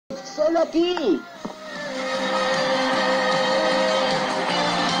solo aquí.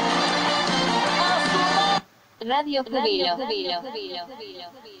 Radio Jubilo.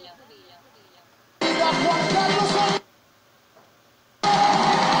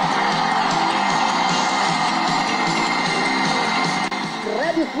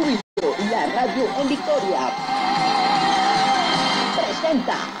 Radio Jubilo, la radio en Victoria,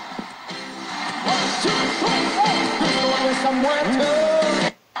 presenta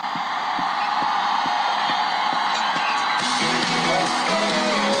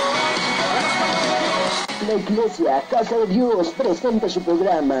la Iglesia Casa de Dios presenta su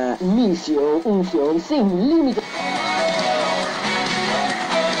programa Misión, Unción sin Límite.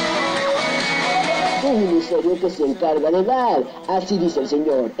 Un ministerio que se encarga de dar. Así dice el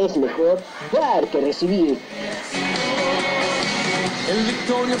Señor, es mejor dar que recibir.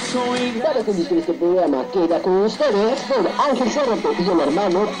 Para conducir este programa queda con ustedes por Ángel Zárate y el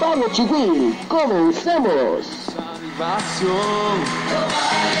hermano Pablo Chiguil. ¡Comenzamos!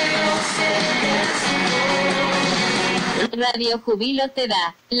 Radio Jubilo te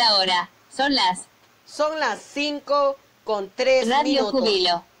da la hora. Son las 5:03 Radio minutos.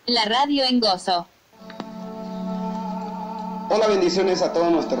 Jubilo, la radio en gozo. Hola, bendiciones a todos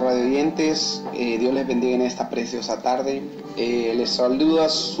nuestros radioyentes. Dios les bendiga en esta preciosa tarde. Les saluda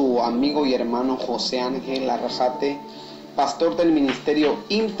su amigo y hermano José Ángel Arrasate, pastor del Ministerio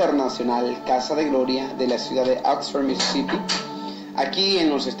Internacional Casa de Gloria de la ciudad de Oxford, Mississippi, aquí en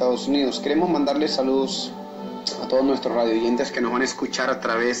los Estados Unidos. Queremos mandarles saludos a todos nuestros radioyentes que nos van a escuchar a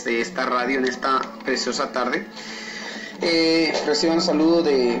través de esta radio en esta preciosa tarde. Reciban saludos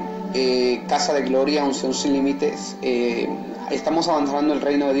de Casa de Gloria, unción sin límites. Estamos avanzando el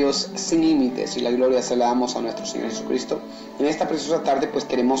reino de Dios sin límites y la gloria se la damos a nuestro Señor Jesucristo. En esta preciosa tarde pues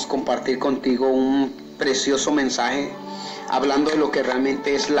queremos compartir contigo un precioso mensaje hablando de lo que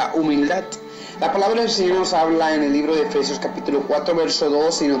realmente es la humildad. La palabra del Señor nos habla en el libro de Efesios capítulo 4 verso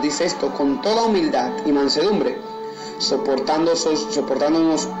 2 y nos dice esto: con toda humildad y mansedumbre,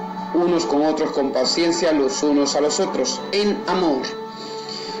 soportándonos unos con otros con paciencia los unos a los otros en amor.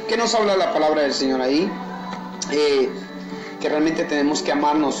 ¿Qué nos habla la palabra del Señor ahí? Que realmente tenemos que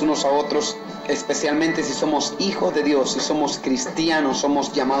amarnos unos a otros, especialmente si somos hijos de Dios, si somos cristianos,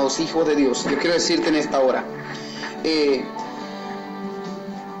 somos llamados hijos de Dios. Yo quiero decirte en esta hora,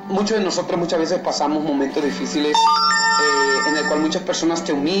 muchos de nosotros muchas veces pasamos momentos difíciles en el cual muchas personas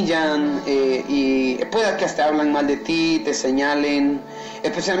te humillan y puede que hasta hablan mal de ti, te señalen.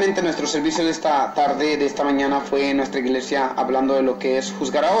 Especialmente nuestro servicio de esta tarde, de esta mañana, fue en nuestra iglesia hablando de lo que es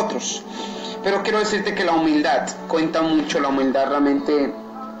juzgar a otros. Pero quiero decirte que la humildad cuenta mucho. La humildad realmente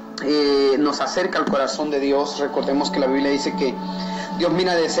nos acerca al corazón de Dios. Recordemos que la Biblia dice que Dios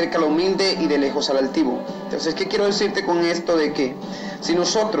mira de cerca al humilde y de lejos al altivo. Entonces, ¿qué quiero decirte con esto? De que si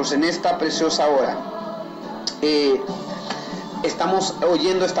nosotros en esta preciosa hora estamos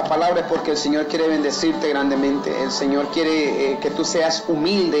oyendo esta palabra es porque el Señor quiere bendecirte grandemente. El Señor quiere que tú seas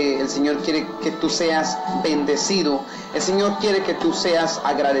humilde. El Señor quiere que tú seas bendecido. El Señor quiere que tú seas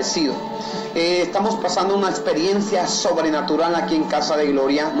agradecido. Estamos pasando una experiencia sobrenatural aquí en Casa de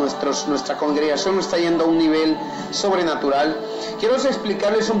Gloria. Nuestra congregación está yendo a un nivel sobrenatural. Quiero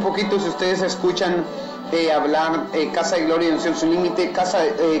explicarles un poquito, si ustedes escuchan hablar Casa de Gloria, unción sin límite. Casa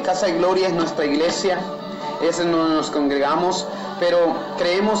de Gloria es nuestra iglesia. Es en donde nos congregamos, pero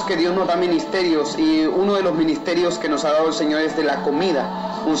creemos que Dios nos da ministerios, y uno de los ministerios que nos ha dado el Señor es de la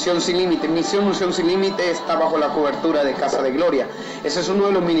comida, unción sin límite. Misión Unción sin límite está bajo la cobertura de Casa de Gloria. Ese es uno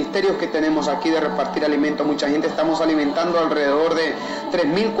de los ministerios que tenemos aquí, de repartir alimento a mucha gente. Estamos alimentando alrededor de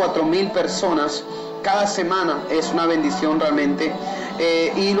 3,000, 4,000 personas cada semana. Es una bendición realmente,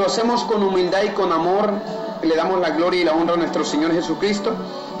 y lo hacemos con humildad y con amor. Le damos la gloria y la honra a nuestro Señor Jesucristo.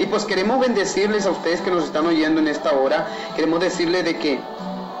 Y pues queremos bendecirles a ustedes que nos están oyendo en esta hora. Queremos decirles de que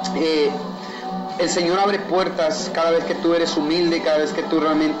el Señor abre puertas cada vez que tú eres humilde, cada vez que tú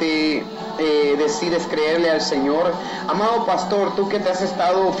realmente decides creerle al Señor. Amado pastor, tú que te has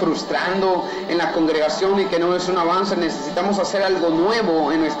estado frustrando en la congregación y que no es un avance, necesitamos hacer algo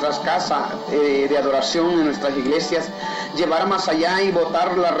nuevo en nuestras casas de adoración, en nuestras iglesias, llevar más allá y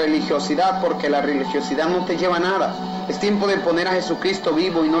botar la religiosidad, porque la religiosidad no te lleva a nada. Es tiempo de poner a Jesucristo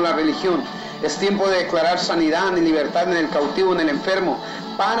vivo y no la religión. Es tiempo de declarar sanidad y libertad en el cautivo, en el enfermo.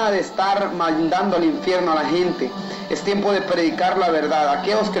 Para de estar mandando al infierno a la gente. Es tiempo de predicar la verdad.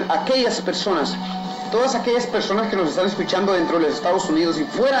 Aquellas personas, todas aquellas personas que nos están escuchando dentro de los Estados Unidos y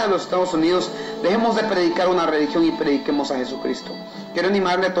fuera de los Estados Unidos, dejemos de predicar una religión y prediquemos a Jesucristo. Quiero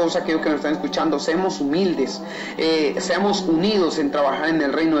animarle a todos aquellos que nos están escuchando, seamos humildes, seamos unidos en trabajar en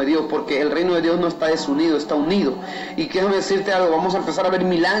el reino de Dios, porque el reino de Dios no está desunido, está unido. Y quiero decirte algo, vamos a empezar a ver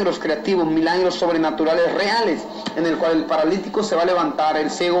milagros creativos, milagros sobrenaturales reales, en el cual el paralítico se va a levantar, el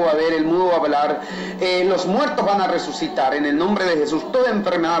ciego va a ver, el mudo va a hablar, los muertos van a resucitar en el nombre de Jesús. Toda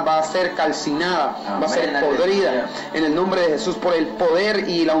enfermedad va a ser calcinada, va a ser podrida en el nombre de Jesús por el poder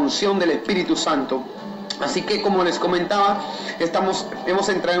y la unción del Espíritu Santo. Así que, como les comentaba, hemos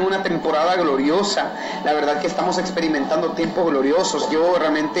entrado en una temporada gloriosa. La verdad que estamos experimentando tiempos gloriosos. Yo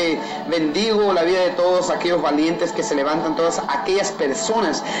realmente bendigo la vida de todos aquellos valientes que se levantan, todas aquellas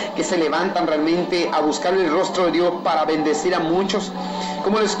personas que se levantan realmente a buscar el rostro de Dios para bendecir a muchos.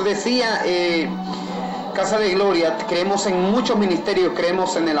 Como les decía, Casa de Gloria, creemos en muchos ministerios,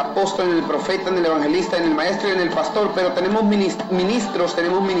 creemos en el apóstol, en el profeta, en el evangelista, en el maestro y en el pastor, pero tenemos ministros,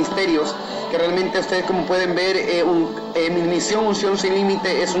 tenemos ministerios que realmente ustedes, como pueden ver, mi misión, unción sin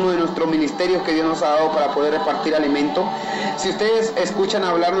límite, es uno de nuestros ministerios que Dios nos ha dado para poder repartir alimento. Si ustedes escuchan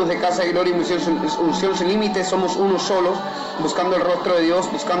hablarnos de Casa de Gloria y unción sin límite, somos uno solos, buscando el rostro de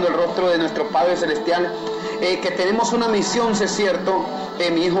Dios, buscando el rostro de nuestro Padre Celestial, que tenemos una misión, si es cierto.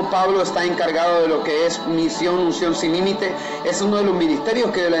 Mi hijo Pablo está encargado de lo que es misión, unción sin límite. Es uno de los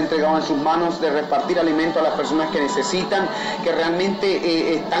ministerios que Dios le ha entregado en sus manos, de repartir alimento a las personas que necesitan, que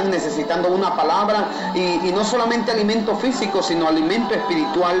realmente están necesitando una palabra, y no solamente alimento físico, sino alimento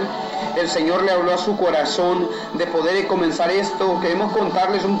espiritual. El Señor le habló a su corazón de poder comenzar esto. Queremos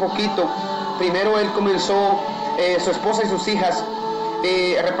contarles un poquito. Primero él comenzó, su esposa y sus hijas,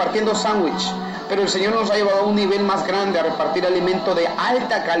 repartiendo sándwich. Pero el Señor nos ha llevado a un nivel más grande, a repartir alimento de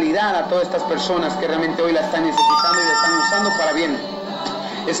alta calidad a todas estas personas que realmente hoy la están necesitando y la están usando para bien.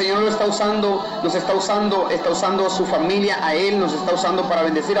 El Señor lo está usando, está usando a su familia, a Él, nos está usando para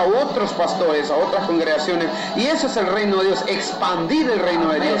bendecir a otros pastores, a otras congregaciones. Y eso es el reino de Dios, expandir el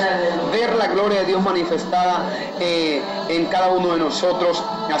reino de Dios, ver la gloria de Dios manifestada en cada uno de nosotros.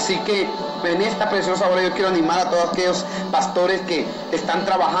 Así que en esta preciosa hora yo quiero animar a todos aquellos pastores que están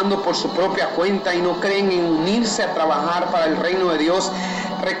trabajando por su propia cuenta y no creen en unirse a trabajar para el reino de Dios.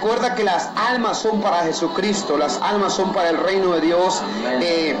 Recuerda que las almas son para Jesucristo, las almas son para el reino de Dios.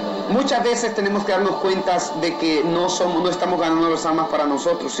 Muchas veces tenemos que darnos cuenta de que no estamos ganando las almas para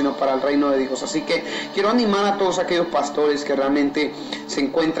nosotros, sino para el reino de Dios. Así que quiero animar a todos aquellos pastores que realmente se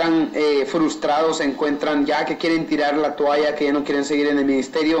encuentran frustrados, se encuentran ya que quieren tirar la toalla, que ya no quieren seguir en el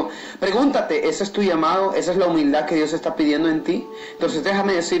ministerio. Pregúntate, ¿ese es tu llamado? ¿Esa es la humildad que Dios está pidiendo en ti? Entonces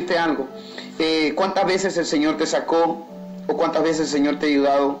déjame decirte algo. ¿Cuántas veces el Señor te sacó? ¿O cuántas veces el Señor te ha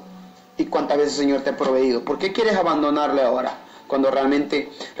ayudado? ¿Y cuántas veces el Señor te ha proveído? ¿Por qué quieres abandonarle ahora? Cuando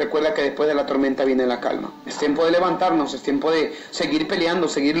realmente recuerda que después de la tormenta viene la calma. Es tiempo de levantarnos, es tiempo de seguir peleando,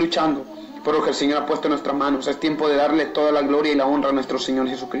 seguir luchando por lo que el Señor ha puesto en nuestras manos. Es tiempo de darle toda la gloria y la honra a nuestro Señor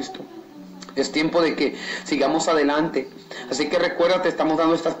Jesucristo. Es tiempo de que sigamos adelante. Así que recuérdate, estamos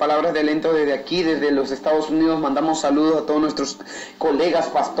dando estas palabras de aliento desde aquí, desde los Estados Unidos. Mandamos saludos a todos nuestros colegas,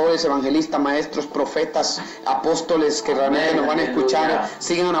 pastores, evangelistas, maestros, profetas, apóstoles que realmente nos van a escuchar.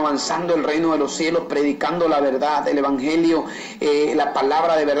 Sigan avanzando el reino de los cielos, predicando la verdad, el evangelio, la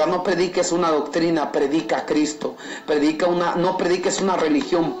palabra de verdad. No prediques una doctrina, predica a Cristo. No prediques una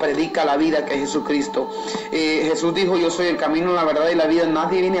religión, predica la vida que es Jesucristo. Jesús dijo: yo soy el camino, la verdad y la vida.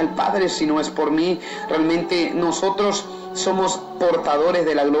 Nadie viene al Padre si no es por mí. Realmente nosotros somos portadores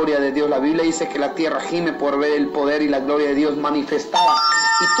de la gloria de Dios. La Biblia dice que la tierra gime por ver el poder y la gloria de Dios manifestada.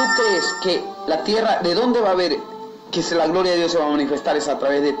 ¿Y tú crees que la tierra, de dónde va a haber que la gloria de Dios se va a manifestar? Es a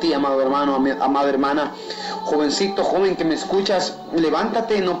través de ti, amado hermano, amada hermana, jovencito, joven que me escuchas.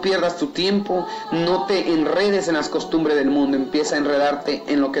 Levántate, no pierdas tu tiempo, no te enredes en las costumbres del mundo. Empieza a enredarte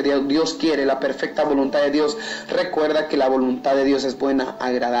en lo que Dios quiere, la perfecta voluntad de Dios. Recuerda que la voluntad de Dios es buena,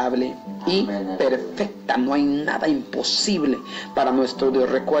 agradable y perfecta. No hay nada imposible para nuestro Dios.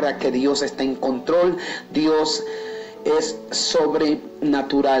 Recuerda que Dios está en control. Dios es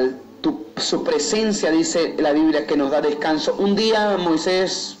sobrenatural. Su presencia, dice la Biblia, que nos da descanso. Un día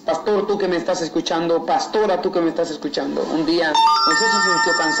Moisés, pastor, tú que me estás escuchando, pastora, tú que me estás escuchando, un día Moisés se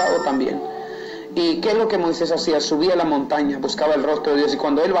sintió cansado también. ¿Y qué es lo que Moisés hacía? Subía a la montaña, buscaba el rostro de Dios, y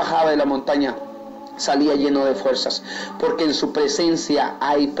cuando él bajaba de la montaña salía lleno de fuerzas, porque en su presencia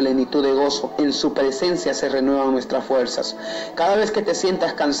hay plenitud de gozo. En su presencia se renuevan nuestras fuerzas. Cada vez que te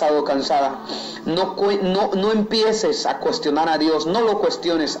sientas cansado, cansada, no empieces a cuestionar a Dios, no lo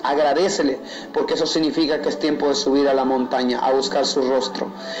cuestiones, agradécele, porque eso significa que es tiempo de subir a la montaña, a buscar su rostro.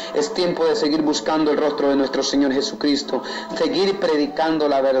 Es tiempo de seguir buscando el rostro de nuestro Señor Jesucristo, seguir predicando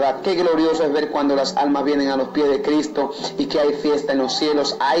la verdad. Qué glorioso es ver cuando las almas vienen a los pies de Cristo y que hay fiesta en los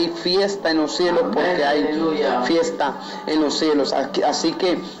cielos. Hay fiesta en los cielos porque hay fiesta en los cielos. Así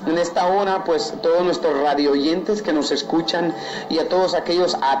que en esta hora, pues todos nuestros radio oyentes que nos escuchan y a todos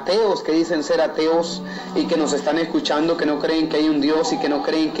aquellos ateos que dicen ser ateos y que nos están escuchando, que no creen que hay un Dios y que no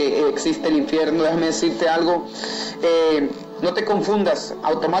creen que existe el infierno, déjame decirte algo. No te confundas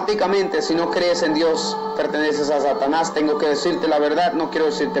automáticamente. Si no crees en Dios, perteneces a Satanás. Tengo que decirte la verdad, no quiero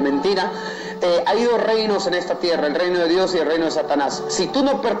decirte mentira. Hay dos reinos en esta tierra, el reino de Dios y el reino de Satanás. Si tú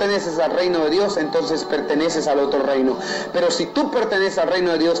no perteneces al reino de Dios, entonces perteneces al otro reino. Pero si tú perteneces al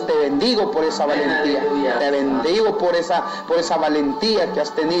reino de Dios, te bendigo por esa valentía. Te bendigo por esa valentía que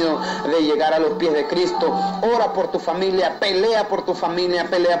has tenido de llegar a los pies de Cristo. Ora por tu familia, pelea por tu familia,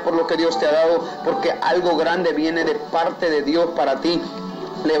 pelea por lo que Dios te ha dado, porque algo grande viene de parte de Dios para ti.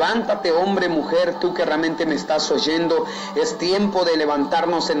 Levántate, hombre, mujer, tú que realmente me estás oyendo. Es tiempo de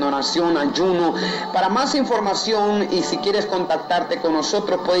levantarnos en oración, ayuno. Para más información y si quieres contactarte con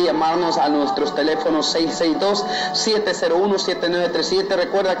nosotros, puedes llamarnos a nuestros teléfonos 662-701-7937.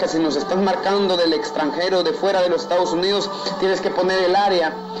 Recuerda que si nos estás marcando del extranjero, de fuera de los Estados Unidos, tienes que poner el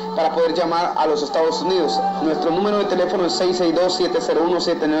área para poder llamar a los Estados Unidos. Nuestro número de teléfono es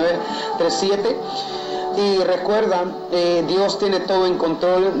 662-701-7937. Y recuerda, Dios tiene todo en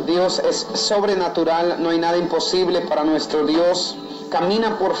control. Dios es sobrenatural, no hay nada imposible para nuestro Dios.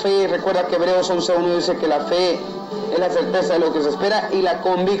 Camina por fe. Recuerda que Hebreos 11:1 dice que la fe es la certeza de lo que se espera y la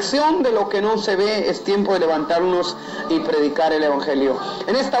convicción de lo que no se ve. Es tiempo de levantarnos y predicar el Evangelio.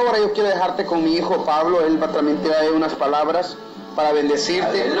 En esta hora yo quiero dejarte con mi hijo Pablo. Él va a transmitir unas palabras para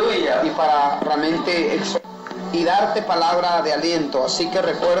bendecirte. ¡Aleluya! Y para realmente y darte palabra de aliento. Así que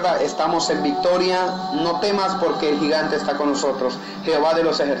recuerda, estamos en victoria. No temas porque el gigante está con nosotros, Jehová de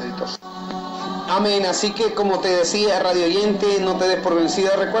los ejércitos. Amén. Así que como te decía, radio oyente, no te des por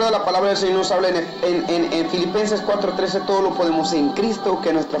vencida. Recuerda, la palabra del Señor nos habla en Filipenses 4:13, todo lo podemos en Cristo, que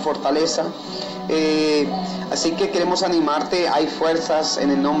es nuestra fortaleza. Así que queremos animarte. Hay fuerzas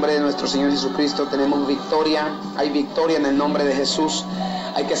en el nombre de nuestro Señor Jesucristo. Tenemos victoria. Hay victoria en el nombre de Jesús.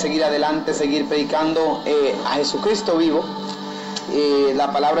 Hay que seguir adelante, seguir predicando a Jesucristo vivo.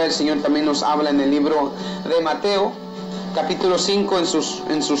 La palabra del Señor también nos habla en el libro de Mateo, capítulo 5,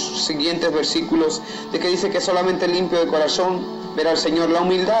 en sus siguientes versículos, de que dice que solamente limpio de corazón verá al Señor. La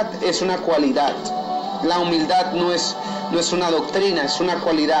humildad es una cualidad. La humildad no es una doctrina, es una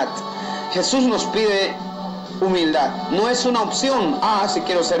cualidad. Jesús nos pide humildad. No es una opción, si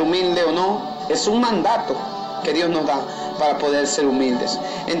quiero ser humilde o no. Es un mandato que Dios nos da para poder ser humildes.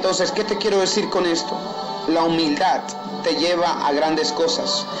 Entonces, ¿qué te quiero decir con esto? La humildad te lleva a grandes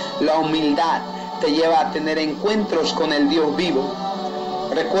cosas. La humildad te lleva a tener encuentros con el Dios vivo.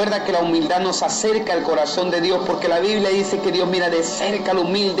 Recuerda que la humildad nos acerca al corazón de Dios, porque la Biblia dice que Dios mira de cerca al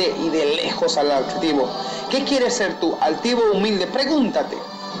humilde y de lejos al altivo. ¿Qué quieres ser tú? ¿Altivo o humilde? Pregúntate.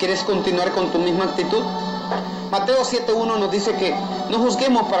 ¿Quieres continuar con tu misma actitud? Mateo 7:1 nos dice que no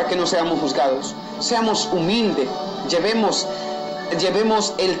juzguemos para que no seamos juzgados. Seamos humildes. Llevemos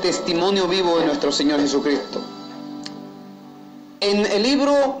el testimonio vivo de nuestro Señor Jesucristo. En el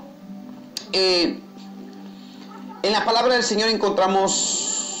libro, en la palabra del Señor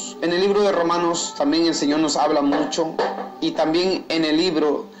encontramos, en el libro de Romanos también el Señor nos habla mucho, y también en el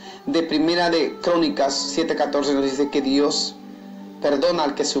libro de Primera de Crónicas 7:14 nos dice que Dios perdona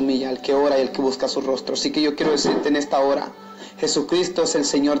al que se humilla, al que ora y al que busca su rostro. Así que yo quiero decirte en esta hora, Jesucristo es el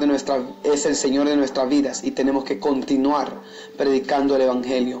Señor de nuestras vidas, y tenemos que continuar predicando el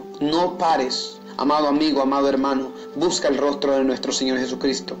Evangelio. No pares, amado amigo, amado hermano. Busca el rostro de nuestro Señor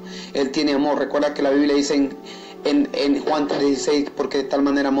Jesucristo. Él tiene amor. Recuerda que la Biblia dice en Juan 3:16, porque de tal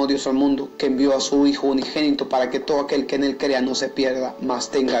manera amó Dios al mundo, que envió a su Hijo unigénito, para que todo aquel que en Él crea no se pierda,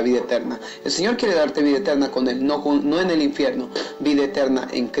 mas tenga vida eterna. El Señor quiere darte vida eterna con Él, no en el infierno, vida eterna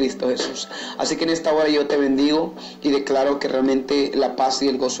en Cristo Jesús. Así que en esta hora yo te bendigo y declaro que realmente la paz y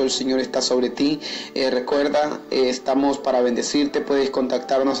el gozo del Señor está sobre ti. Recuerda, estamos para bendecirte. Puedes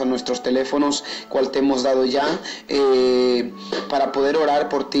contactarnos a nuestros teléfonos, cual te hemos dado ya, para poder orar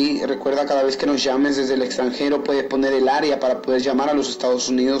por ti. Recuerda, cada vez que nos llames desde el extranjero, puedes poner el área para poder llamar a los Estados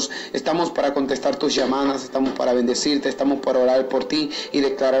Unidos. Estamos para contestar tus llamadas, estamos para bendecirte, estamos para orar por ti y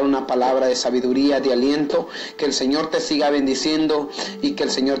declarar una palabra de sabiduría, de aliento. Que el Señor te siga bendiciendo y que el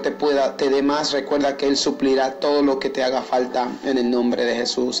Señor te dé más. Recuerda que Él suplirá todo lo que te haga falta en el nombre de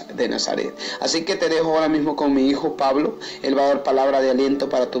Jesús de Nazaret. Así que te dejo ahora mismo con mi hijo Pablo. Él va a dar palabra de aliento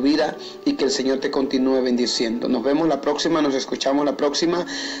para tu vida y que el Señor te continúe bendiciendo. Nos vemos la próxima, nos escuchamos la próxima.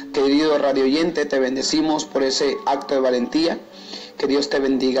 Querido radio oyente, te bendecimos por ese acto de valentía. Que Dios te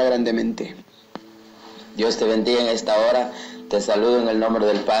bendiga grandemente. Dios te bendiga en esta hora. Te saludo en el nombre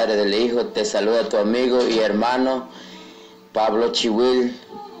del Padre, del Hijo. Te saluda tu amigo y hermano Pablo Chiguil,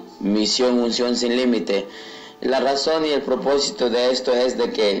 misión, unción sin límite. La razón y el propósito de esto es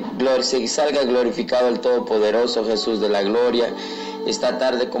de que salga glorificado el Todopoderoso Jesús de la gloria. Esta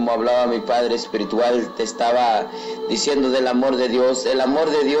tarde, como hablaba mi Padre espiritual, te estaba diciendo del amor de Dios. El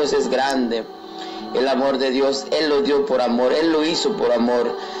amor de Dios es grande. El amor de Dios, Él lo dio por amor, Él lo hizo por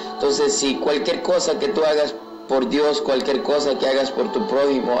amor. Entonces, si cualquier cosa que tú hagas por Dios, cualquier cosa que hagas por tu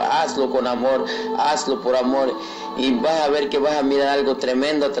prójimo, hazlo con amor, hazlo por amor, y vas a ver que vas a mirar algo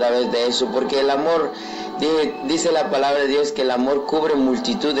tremendo a través de eso, porque el amor, dice la palabra de Dios, que el amor cubre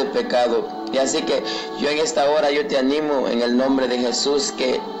multitud de pecados. Y así que yo en esta hora yo te animo en el nombre de Jesús,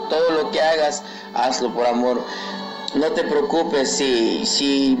 que todo lo que hagas, hazlo por amor. No te preocupes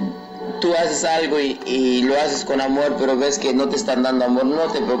si tú haces algo y lo haces con amor, pero ves que no te están dando amor.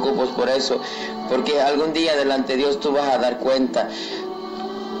 No te preocupes por eso, porque algún día delante de Dios tú vas a dar cuenta.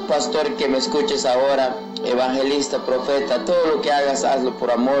 Pastor que me escuches ahora, evangelista, profeta, todo lo que hagas, hazlo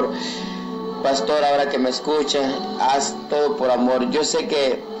por amor. Pastor, ahora que me escucha, haz todo por amor. Yo sé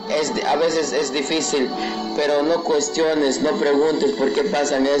que a veces es difícil, pero no cuestiones, no preguntes por qué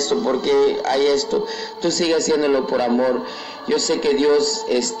pasan esto, por qué hay esto. Tú sigue haciéndolo por amor. Yo sé que Dios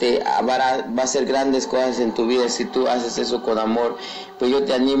va a hacer grandes cosas en tu vida si tú haces eso con amor. Pues yo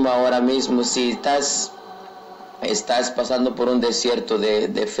te animo ahora mismo, si estás pasando por un desierto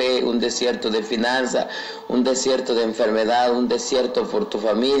de fe, un desierto de finanza, un desierto de enfermedad, un desierto por tu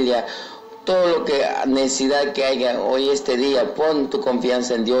familia, todo lo que necesidad que haya hoy este día, pon tu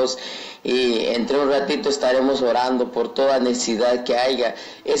confianza en Dios, y entre un ratito estaremos orando por toda necesidad que haya.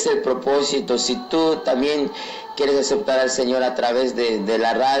 Es el propósito. Si tú también quieres aceptar al Señor a través de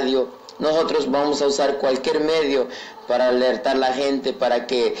la radio, nosotros vamos a usar cualquier medio para alertar a la gente, para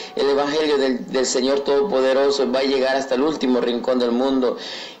que el evangelio del Señor Todopoderoso va a llegar hasta el último rincón del mundo.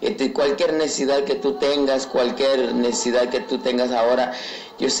 Cualquier necesidad que tú tengas, ahora,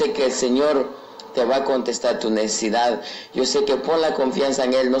 yo sé que el Señor te va a contestar tu necesidad. Yo sé que pon la confianza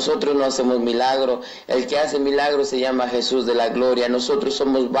en Él. Nosotros no hacemos milagro. El que hace milagro se llama Jesús de la gloria. Nosotros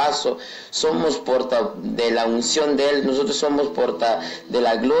somos vaso, somos porta de la unción de Él. Nosotros somos porta de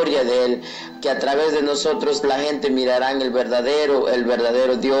la gloria de Él. Que a través de nosotros la gente mirará el verdadero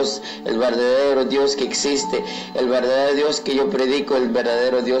Dios, el verdadero Dios que existe, el verdadero Dios que yo predico, el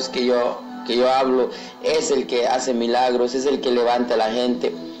verdadero Dios que yo hablo. Es el que hace milagros, es el que levanta a la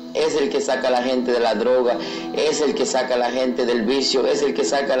gente. Es el que saca a la gente de la droga, es el que saca a la gente del vicio, es el que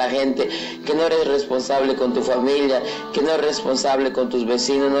saca a la gente que no eres responsable con tu familia, que no eres responsable con tus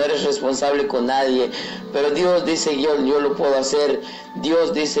vecinos, no eres responsable con nadie. Pero Dios dice, yo lo puedo hacer.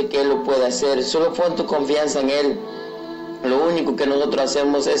 Dios dice que Él lo puede hacer. Solo pon tu confianza en Él. Lo único que nosotros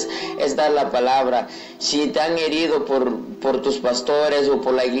hacemos es dar la palabra. Si te han herido por tus pastores o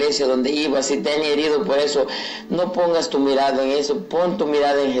por la iglesia donde ibas, si te han herido por eso, no pongas tu mirada en eso, pon tu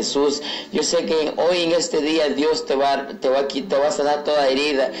mirada en Jesús. Yo sé que hoy en este día Dios te va a sanar toda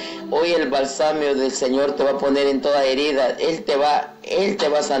herida. Hoy el balsamio del Señor te va a poner en toda herida. Él te va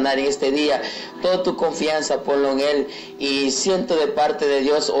a sanar en este día. Toda tu confianza ponlo en Él. Y siento de parte de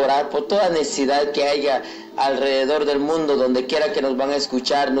Dios orar por toda necesidad que haya alrededor del mundo, donde quiera que nos van a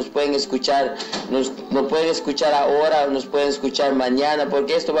escuchar. Nos pueden escuchar ahora, nos pueden escuchar mañana,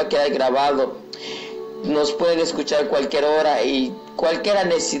 porque esto va a quedar grabado. Nos pueden escuchar cualquier hora, y cualquier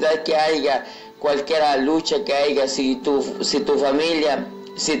necesidad que haya, cualquier lucha que haya, si tu familia,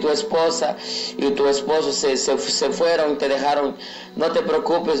 si tu esposa y tu esposo se fueron, te dejaron, no te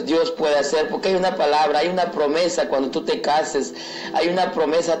preocupes, Dios puede hacer, porque hay una palabra, hay una promesa cuando tú te cases, hay una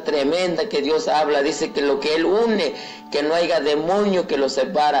promesa tremenda que Dios habla. Dice que lo que Él une, que no haya demonio que lo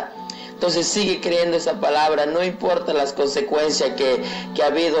separa. Entonces sigue creyendo esa palabra, no importa las consecuencias que ha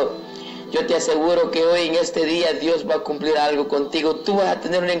habido. Yo te aseguro que hoy en este día Dios va a cumplir algo contigo. Tú vas a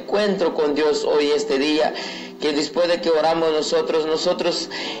tener un encuentro con Dios hoy este día, que después de que oramos nosotros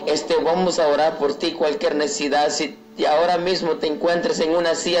vamos a orar por ti. Cualquier necesidad, si ahora mismo te encuentres en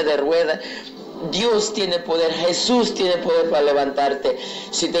una silla de ruedas, Dios tiene poder, Jesús tiene poder para levantarte.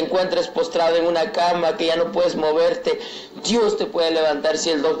 Si te encuentras postrado en una cama que ya no puedes moverte, Dios te puede levantar. Si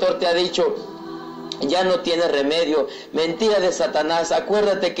el doctor te ha dicho ya no tiene remedio, mentira de Satanás,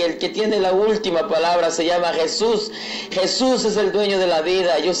 acuérdate que el que tiene la última palabra se llama Jesús. Jesús es el dueño de la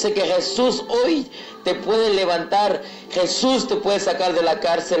vida. Yo sé que Jesús hoy te puede levantar. Jesús te puede sacar de la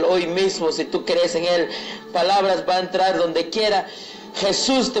cárcel hoy mismo si tú crees en Él. Palabras va a entrar donde quiera.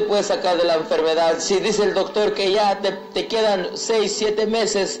 Jesús te puede sacar de la enfermedad. Si dice el doctor que ya te quedan 6, 7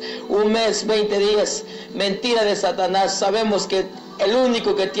 meses, un mes, 20 días, mentira de Satanás. Sabemos que el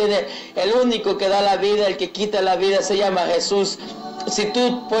único que da la vida, el que quita la vida, se llama Jesús. Si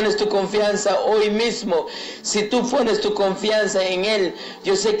tú pones tu confianza hoy mismo, si tú pones tu confianza en Él,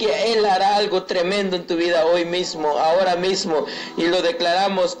 yo sé que Él hará algo tremendo en tu vida hoy mismo, ahora mismo, y lo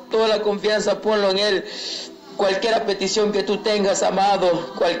declaramos. Toda la confianza ponlo en Él. Cualquier petición que tú tengas,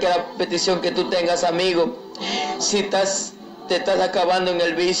 amado, cualquier petición que tú tengas, amigo, si te estás acabando en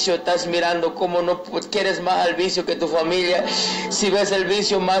el vicio, estás mirando cómo no quieres más al vicio que tu familia, si ves el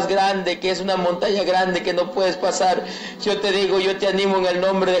vicio más grande, que es una montaña grande que no puedes pasar, yo te digo, yo te animo en el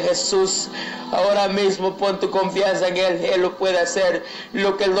nombre de Jesús, ahora mismo pon tu confianza en Él. Él lo puede hacer,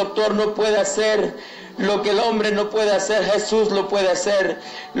 lo que el doctor no puede hacer, lo que el hombre no puede hacer, Jesús lo puede hacer.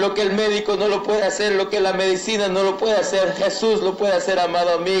 Lo que el médico no lo puede hacer, lo que la medicina no lo puede hacer, Jesús lo puede hacer,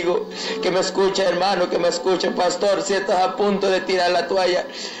 amado amigo, que me escucha, hermano, que me escucha, pastor. Si estás a punto de tirar la toalla,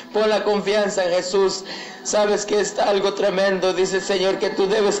 pon la confianza en Jesús. Sabes que es algo tremendo, dice el Señor, que tú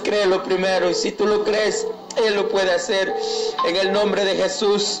debes creerlo primero, y si tú lo crees, Él lo puede hacer. En el nombre de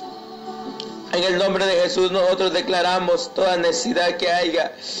Jesús, en el nombre de Jesús nosotros declaramos toda necesidad que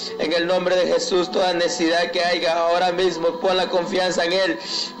haya. En el nombre de Jesús, toda necesidad que haya, ahora mismo pon la confianza en Él.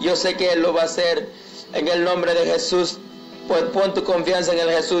 Yo sé que Él lo va a hacer. En el nombre de Jesús, pues pon tu confianza en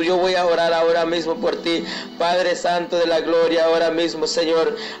el Jesús. Yo voy a orar ahora mismo por ti, Padre Santo de la gloria. Ahora mismo,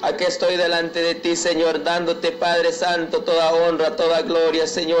 Señor, aquí estoy delante de ti, Señor, dándote, Padre Santo, toda honra, toda gloria,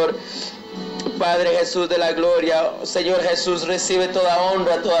 Señor. Padre Jesús de la gloria, Señor Jesús, recibe toda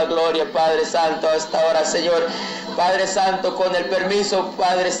honra, toda gloria, Padre Santo, a esta hora, Señor. Padre Santo, con el permiso,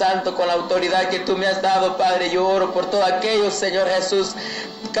 Padre Santo, con la autoridad que tú me has dado, Padre, yo oro por todos aquellos, Señor Jesús,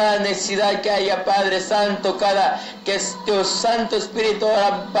 cada necesidad que haya, Padre Santo, que tu Santo Espíritu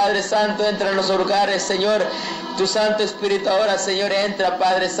ahora, Padre Santo, entra en los hogares, Señor. Tu Santo Espíritu ahora, Señor, entra,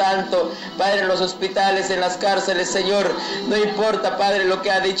 Padre Santo, Padre, en los hospitales, en las cárceles, Señor. No importa, Padre, lo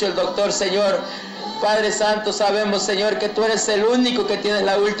que ha dicho el doctor, Señor. Padre Santo, sabemos, Señor, que tú eres el único que tienes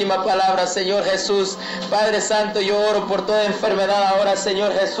la última palabra, Señor Jesús. Padre Santo, yo oro por toda enfermedad ahora,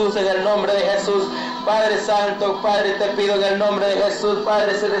 Señor Jesús, en el nombre de Jesús. Padre Santo, Padre, te pido en el nombre de Jesús,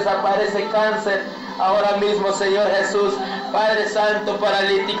 Padre, se desaparece cáncer ahora mismo, Señor Jesús. Padre Santo,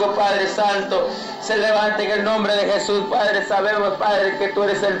 paralítico, Padre Santo, se levanta en el nombre de Jesús. Padre, sabemos, Padre, que tú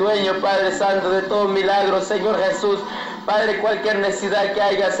eres el dueño, Padre Santo, de todo milagro, Señor Jesús. Padre, cualquier necesidad que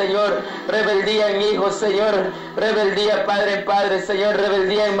haya, Señor, rebeldía en hijos, Señor, rebeldía, Padre en padre, Señor,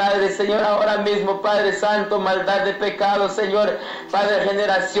 rebeldía en madre, Señor, ahora mismo, Padre Santo, maldad de pecado, Señor, Padre,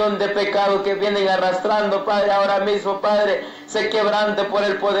 generación de pecado que vienen arrastrando, Padre, ahora mismo, Padre, se quebrante por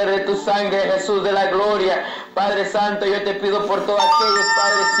el poder de tu sangre, Jesús de la gloria. Padre Santo, yo te pido por todos aquellos,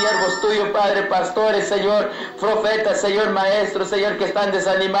 Padre, siervos tuyos, Padre, pastores, Señor, profetas, Señor, maestros, Señor, que están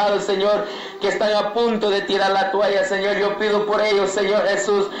desanimados, Señor, que están a punto de tirar la toalla, Señor, yo pido por ellos, Señor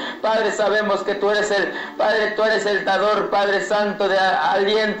Jesús. Padre, sabemos que tú eres el dador, Padre Santo, de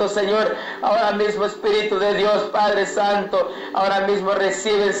aliento, Señor. Ahora mismo, Espíritu de Dios, Padre Santo, ahora mismo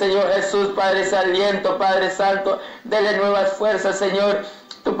recibe, Señor Jesús, Padre, ese aliento, Padre Santo, dele nuevas fuerzas, Señor.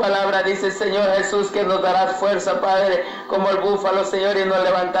 Tu palabra dice, Señor Jesús, que nos darás fuerza, Padre, como el búfalo, Señor, y nos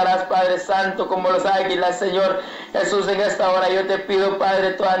levantarás, Padre Santo, como los águilas, Señor. Jesús, en esta hora yo te pido,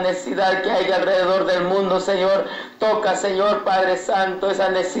 Padre, toda necesidad que haya alrededor del mundo, Señor. Toca, Señor, Padre Santo, esa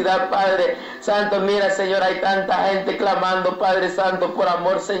necesidad, Padre Santo. Mira, Señor, hay tanta gente clamando, Padre Santo, por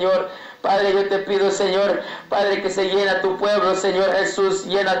amor, Señor. Padre, yo te pido, Señor, Padre, que se llena tu pueblo, Señor Jesús,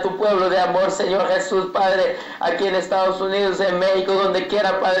 llena tu pueblo de amor, Señor Jesús, Padre, aquí en Estados Unidos, en México, donde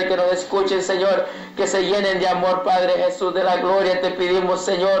quiera, Padre, que nos escuchen, Señor, que se llenen de amor, Padre Jesús de la gloria. Te pedimos,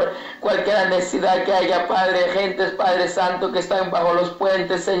 Señor, cualquier necesidad que haya, Padre, gentes, Padre Santo, que están bajo los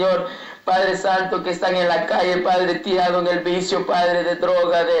puentes, Señor, Padre Santo, que están en la calle, Padre, tirado en el vicio, Padre, de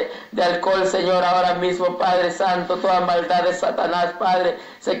droga, de alcohol, Señor, ahora mismo, Padre Santo, toda maldad de Satanás, Padre,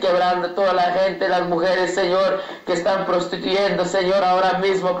 se quebrando toda la gente, las mujeres, Señor, que están prostituyendo, Señor, ahora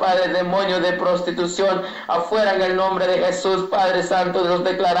mismo, Padre, demonio de prostitución, afuera en el nombre de Jesús, Padre Santo, los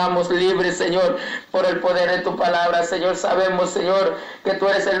declaramos libres, Señor, por el poder de tu palabra, Señor. Sabemos, Señor, que tú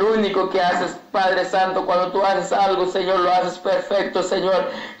eres el único que haces, Padre Santo, cuando tú haces algo, Señor, lo haces perfecto,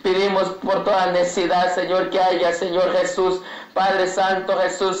 Señor. Pedimos por toda necesidad, Señor, que haya, Señor Jesús, Padre Santo,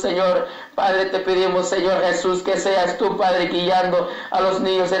 Jesús, Señor, Padre, te pedimos, Señor Jesús, que seas tú, Padre, guiando a los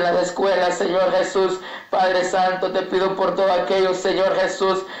niños en las escuelas, Señor Jesús, Padre Santo, te pido por todos aquellos, Señor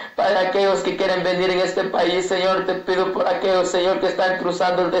Jesús, Padre, aquellos que quieren venir en este país, Señor, te pido por aquellos, Señor, que están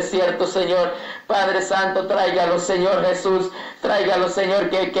cruzando el desierto, Señor, Padre Santo, tráigalos, Señor Jesús, tráigalos, Señor,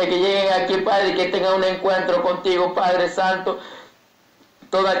 que lleguen aquí, Padre, que tengan un encuentro contigo, Padre Santo.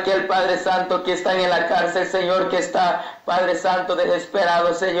 Todo aquel, Padre Santo, que está en la cárcel, Señor, que está, Padre Santo,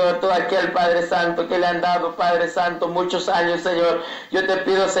 desesperado, Señor, todo aquel, Padre Santo, que le han dado, Padre Santo, muchos años, Señor. Yo te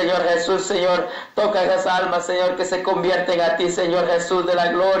pido, Señor Jesús, Señor, toca esas almas, Señor, que se convierten a ti, Señor Jesús de la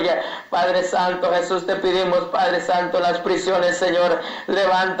gloria. Padre Santo, Jesús, te pedimos, Padre Santo, las prisiones, Señor.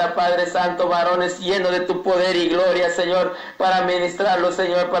 Levanta, Padre Santo, varones llenos de tu poder y gloria, Señor, para ministrarlos,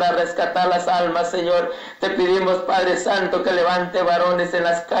 Señor, para rescatar las almas, Señor. Te pedimos, Padre Santo, que levante varones en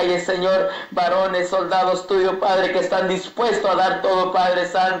las calles, Señor, varones, soldados tuyos, Padre, que están dispuestos a dar todo, Padre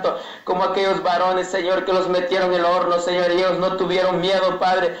Santo, como aquellos varones, Señor, que los metieron en el horno, Señor, y ellos no tuvieron miedo,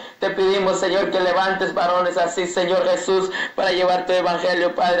 Padre. Te pedimos, Señor, que levantes varones así, Señor Jesús, para llevar tu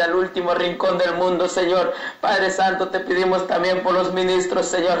evangelio, Padre, al último rincón del mundo, Señor. Padre Santo, te pedimos también por los ministros,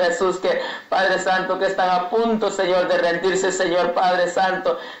 Señor Jesús, que, Padre Santo, que están a punto, Señor, de rendirse, Señor, Padre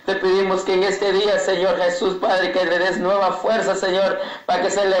Santo. Te pedimos que en este día, Señor Jesús, Padre, que le des nueva fuerza, Señor, para que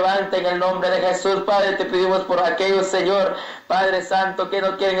se levante en el nombre de Jesús, Padre. Te pedimos por aquellos, Señor, Padre Santo, que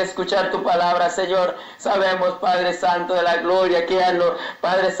no quieren escuchar tu palabra, Señor. Sabemos, Padre Santo, de la gloria, que ya no,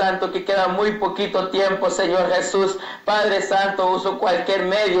 Padre Santo, que queda muy poquito tiempo, Señor Jesús. Padre Santo, uso cualquier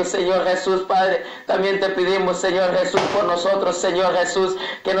medio, Señor Jesús, Padre. También te pedimos, Señor Jesús, por nosotros, Señor Jesús,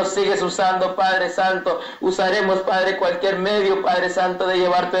 que nos sigues usando, Padre Santo. Usaremos, Padre, cualquier medio, Padre Santo, de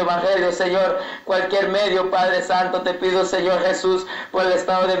llevar tu evangelio, Señor. Cualquier medio, Padre Santo, te pido, Señor Jesús, por el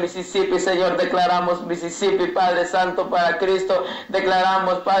estado de Mississippi, Señor. Declaramos Mississippi, Padre Santo, para Cristo.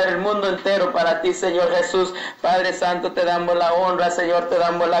 Declaramos, Padre, el mundo entero para ti, Señor Jesús. Padre Santo, te damos la honra, Señor, te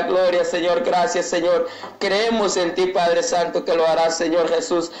damos la gloria, Señor. Gracias, Señor. Creemos en ti, Padre Santo, que lo harás, Señor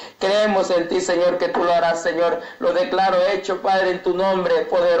Jesús. Creemos en ti, Señor, que tú lo harás, Señor. Lo declaro hecho, Padre, en tu nombre,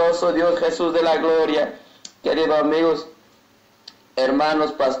 poderoso Dios Jesús de la gloria. Queridos amigos,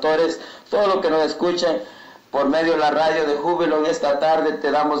 hermanos, pastores, todo lo que nos escuchan por medio de la radio de Júbilo en esta tarde,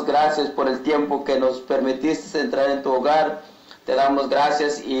 te damos gracias por el tiempo que nos permitiste entrar en tu hogar. Te damos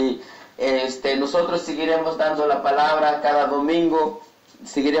gracias y nosotros seguiremos dando la palabra cada domingo.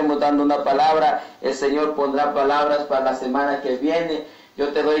 Seguiremos dando una palabra. El Señor pondrá palabras para la semana que viene.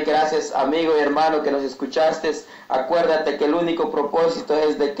 Yo te doy gracias, amigo y hermano, que nos escuchaste. Acuérdate que el único propósito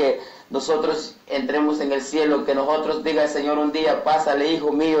es de que nosotros entremos en el cielo, que nosotros diga el Señor un día, pásale,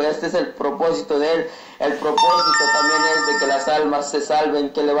 hijo mío. Este es el propósito de Él. El propósito también es de que las almas se salven,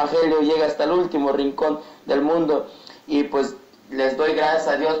 que el evangelio llegue hasta el último rincón del mundo. Y pues les doy gracias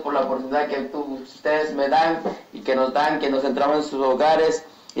a Dios por la oportunidad que ustedes me dan y que nos dan, que nos entramos en sus hogares.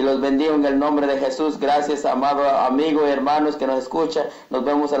 Y los bendigo en el nombre de Jesús. Gracias, amado amigo y hermanos que nos escuchan. Nos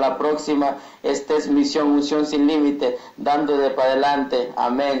vemos a la próxima. Esta es Misión, Unción sin Límite, dando de para adelante.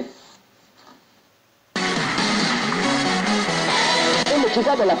 Amén. Hemos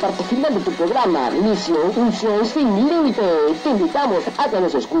llegado a la parte final de tu programa, Misión, Unción sin Límite. Te invitamos a que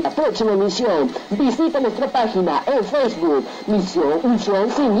nos escuche la próxima emisión. Visita nuestra página en Facebook, Misión,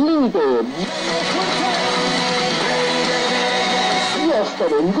 Unción sin Límite. Dios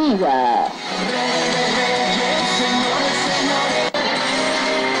te bendiga.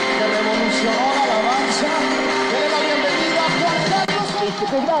 Este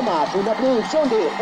programa fue una producción de